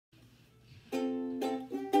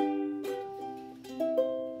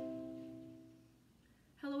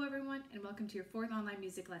welcome to your 4th online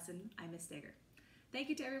music lesson. I'm Miss Stager. Thank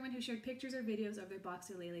you to everyone who shared pictures or videos of their box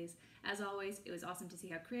ukuleles. As always, it was awesome to see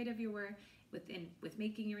how creative you were with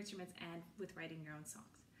making your instruments and with writing your own songs.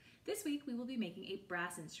 This week we will be making a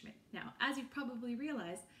brass instrument. Now, as you've probably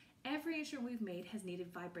realized, every instrument we've made has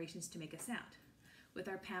needed vibrations to make a sound. With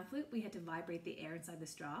our pan flute, we had to vibrate the air inside the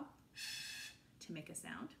straw to make a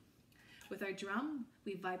sound. With our drum,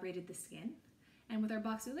 we vibrated the skin. And with our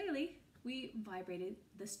box ukulele, we vibrated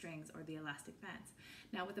the strings or the elastic bands.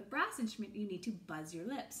 Now with a brass instrument, you need to buzz your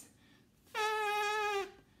lips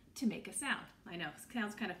to make a sound. I know, it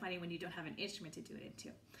sounds kind of funny when you don't have an instrument to do it into.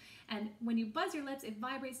 And when you buzz your lips, it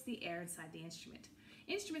vibrates the air inside the instrument.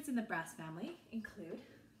 Instruments in the brass family include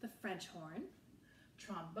the French horn,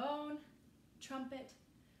 trombone, trumpet,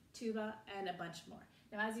 tuba, and a bunch more.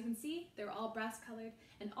 Now as you can see, they're all brass colored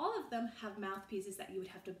and all of them have mouthpieces that you would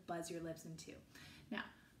have to buzz your lips into. Now,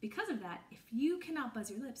 because of that, if you cannot buzz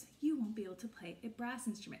your lips, you won't be able to play a brass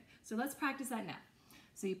instrument. So let's practice that now.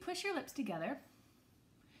 So you push your lips together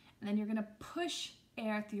and then you're gonna push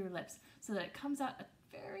air through your lips so that it comes out a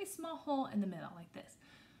very small hole in the middle like this.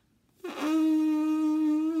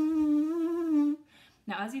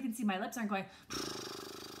 Now as you can see, my lips aren't going.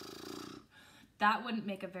 That wouldn't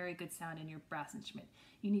make a very good sound in your brass instrument.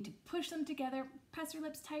 You need to push them together, press your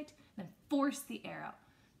lips tight, then force the air out.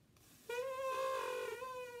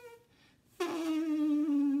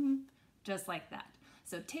 Just like that.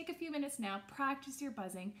 So take a few minutes now, practice your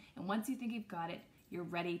buzzing, and once you think you've got it, you're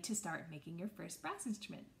ready to start making your first brass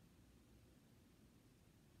instrument.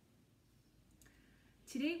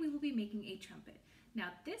 Today we will be making a trumpet. Now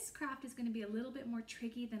this craft is going to be a little bit more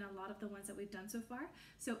tricky than a lot of the ones that we've done so far.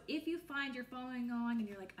 So if you find you're following along and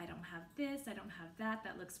you're like, I don't have this, I don't have that,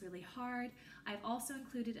 that looks really hard, I've also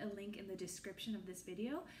included a link in the description of this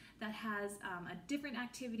video that has a different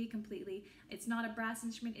activity completely. It's not a brass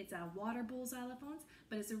instrument, it's a water bowl xylophones,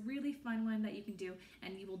 but it's a really fun one that you can do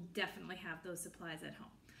and you will definitely have those supplies at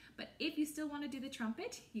home. But if you still want to do the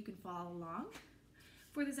trumpet, you can follow along.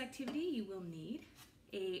 For this activity, you will need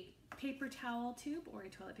a paper towel tube or a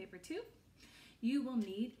toilet paper tube. You will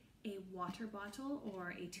need a water bottle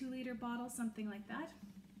or a 2-liter bottle, something like that.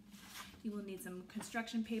 You will need some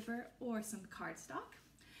construction paper or some cardstock.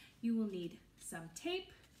 You will need some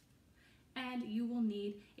tape, and you will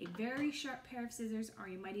need a very sharp pair of scissors, or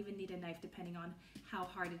you might even need a knife depending on how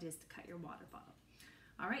hard it is to cut your water bottle.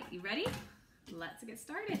 All right, you ready? Let's get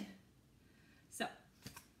started. So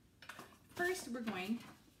first we're going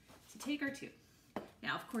to take our tube.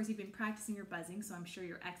 Now, of course, you've been practicing your buzzing, so I'm sure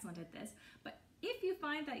you're excellent at this. But if you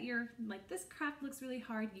find that you're like, this craft looks really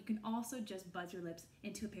hard, you can also just buzz your lips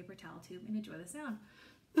into a paper towel tube and enjoy the sound.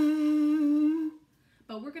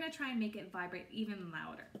 But we're gonna try and make it vibrate even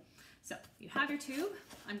louder. So you have your tube.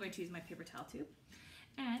 I'm going to use my paper towel tube.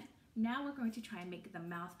 And now we're going to try and make the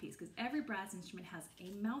mouthpiece, because every brass instrument has a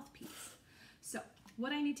mouthpiece. So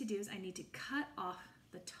what I need to do is I need to cut off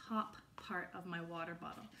the top part of my water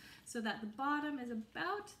bottle so that the bottom is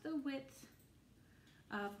about the width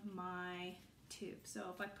of my tube.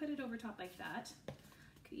 So if I put it over top like that,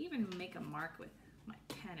 I could even make a mark with my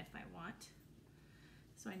pen if I want,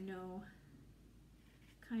 so I know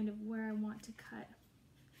kind of where I want to cut.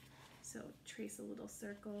 So trace a little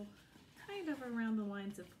circle kind of around the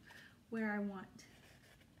lines of where I want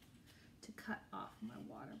to cut off my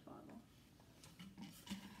water bottle.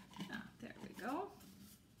 There we go.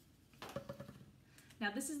 Now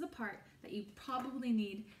this is the part that you probably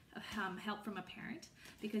need help from a parent,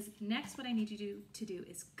 because next what I need you to do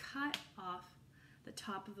is cut off the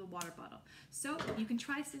top of the water bottle. So you can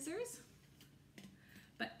try scissors,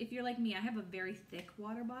 but if you're like me, I have a very thick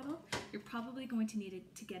water bottle, you're probably going to need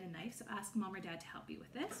to get a knife, so ask mom or dad to help you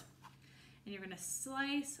with this. And you're going to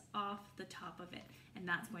slice off the top of it, and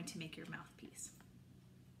that's going to make your mouthpiece.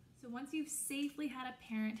 So once you've safely had a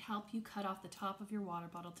parent help you cut off the top of your water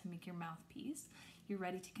bottle to make your mouthpiece, you're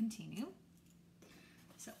ready to continue.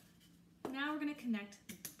 So now we're going to connect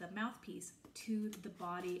the mouthpiece to the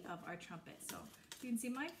body of our trumpet. So you can see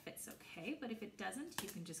mine fits okay, but if it doesn't, you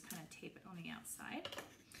can just kind of tape it on the outside.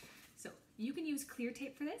 So you can use clear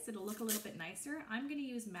tape for this. It'll look a little bit nicer. I'm going to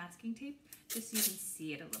use masking tape just so you can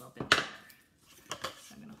see it a little bit better.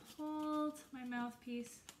 So I'm going to hold my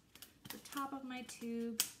mouthpiece to the top of my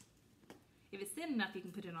tube. If it's thin enough, you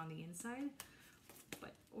can put it on the inside,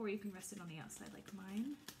 or you can rest it on the outside like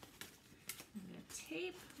mine. I'm going to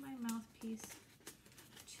tape my mouthpiece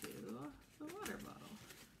to the water bottle,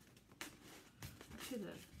 or to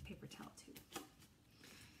the paper towel tube.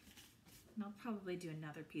 And I'll probably do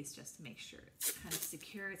another piece just to make sure it's kind of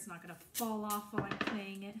secure. It's not going to fall off while I'm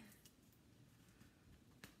playing it.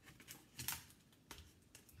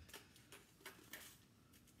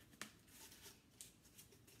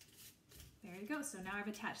 you go. So now I've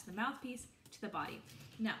attached the mouthpiece to the body.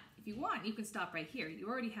 Now, if you want, you can stop right here. You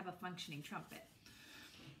already have a functioning trumpet.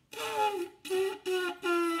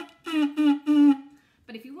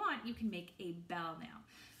 But if you want, you can make a bell now.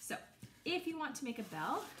 So if you want to make a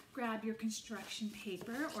bell, grab your construction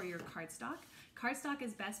paper or your cardstock. Cardstock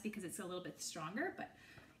is best because it's a little bit stronger, but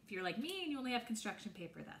if you're like me and you only have construction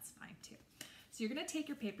paper, that's fine too. So you're gonna take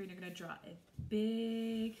your paper and you're gonna draw a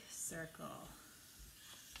big circle.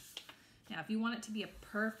 Now, if you want it to be a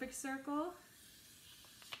perfect circle,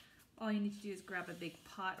 all you need to do is grab a big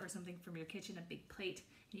pot or something from your kitchen, a big plate,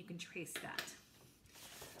 and you can trace that.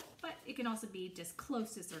 But it can also be just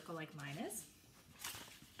close to circle like mine is.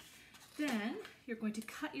 Then you're going to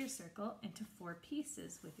cut your circle into 4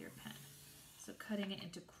 pieces with your pen. So cutting it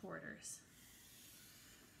into quarters,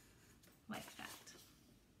 like that.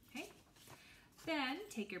 Okay? Then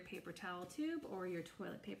take your paper towel tube or your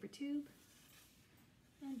toilet paper tube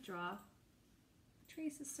and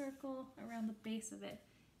trace a circle around the base of it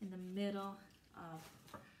in the middle of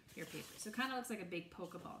your paper. So it kind of looks like a big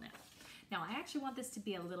Pokeball now. Now I actually want this to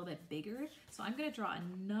be a little bit bigger, so I'm going to draw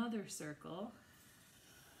another circle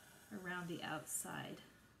around the outside.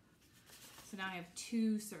 So now I have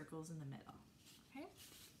 2 circles in the middle. Okay?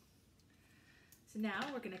 So now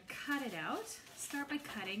we're going to cut it out. Start by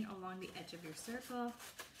cutting along the edge of your circle,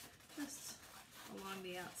 just along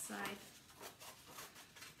the outside.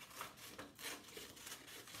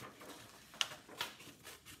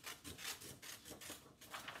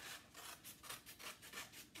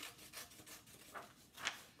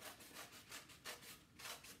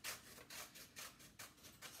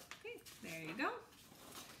 There you go.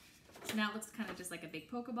 So now it looks kind of just like a big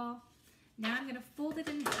Pokeball. Now I'm going to fold it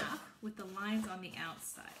in half with the lines on the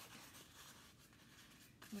outside.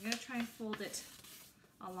 I'm going to try and fold it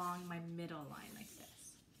along my middle line like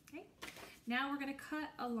this. Okay. Now we're going to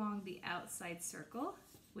cut along the outside circle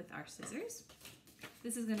with our scissors.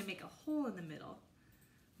 This is going to make a hole in the middle,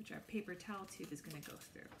 which our paper towel tube is going to go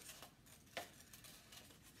through.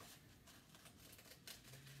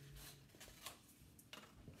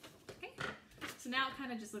 So now it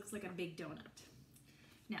kind of just looks like a big donut.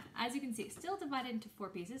 Now, as you can see, it's still divided into 4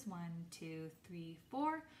 pieces. 1, 2, 3,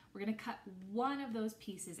 4. We're going to cut one of those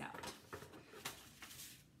pieces out.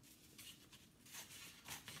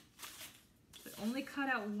 But only cut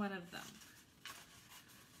out one of them.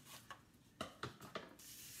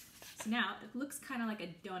 So now it looks kind of like a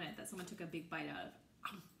donut that someone took a big bite out of.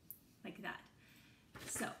 Like that.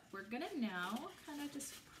 So we're going to now kind of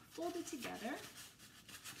just fold it together,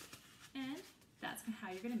 and that's how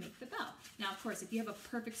you're going to make the bell. Now, of course, if you have a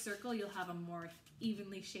perfect circle, you'll have a more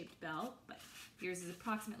evenly shaped bell, but if yours is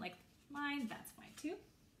approximate like mine, that's fine too.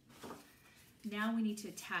 Now we need to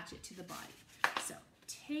attach it to the body. So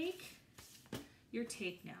take your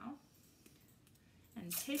tape now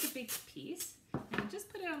and take a big piece and just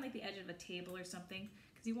put it on like the edge of a table or something,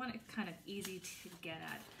 because you want it kind of easy to get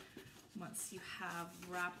at once you have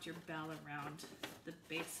wrapped your bell around the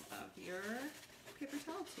base of your paper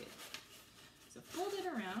towel tube. So fold it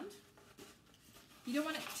around. You don't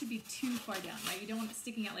want it to be too far down, right? You don't want it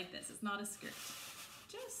sticking out like this. It's not a skirt.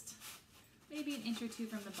 Just maybe an inch or 2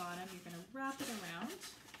 from the bottom. You're going to wrap it around.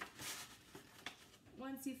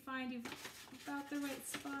 Once you find you've got the right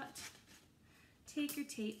spot, take your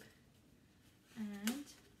tape and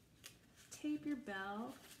tape your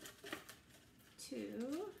bell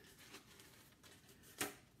to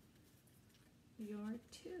your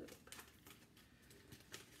tube.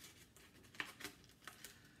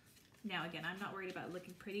 Now again, I'm not worried about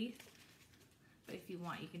looking pretty, but if you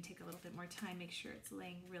want, you can take a little bit more time, make sure it's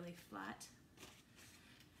laying really flat.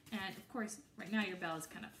 And of course, right now your bell is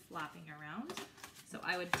kind of flopping around, so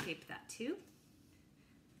I would tape that too.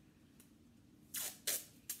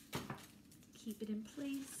 Keep it in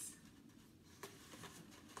place.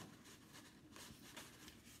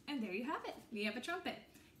 And there you have it. You have a trumpet.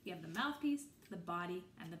 You have the mouthpiece, the body,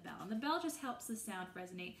 and the bell. And the bell just helps the sound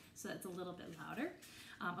resonate so that it's a little bit louder.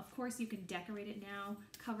 Of course, you can decorate it now,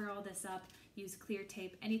 cover all this up, use clear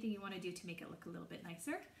tape, anything you want to do to make it look a little bit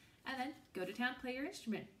nicer, and then go to town, play your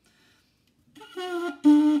instrument.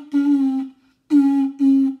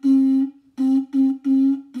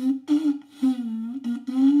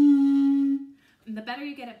 And the better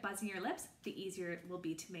you get at buzzing your lips, the easier it will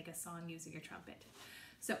be to make a song using your trumpet.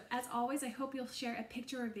 So as always, I hope you'll share a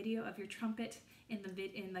picture or video of your trumpet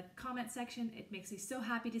in the comment section. It makes me so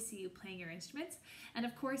happy to see you playing your instruments. And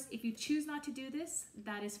of course, if you choose not to do this,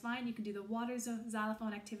 that is fine. You can do the water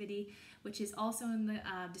xylophone activity, which is also in the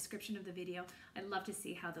description of the video. I'd love to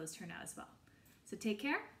see how those turn out as well. So take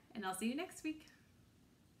care, and I'll see you next week.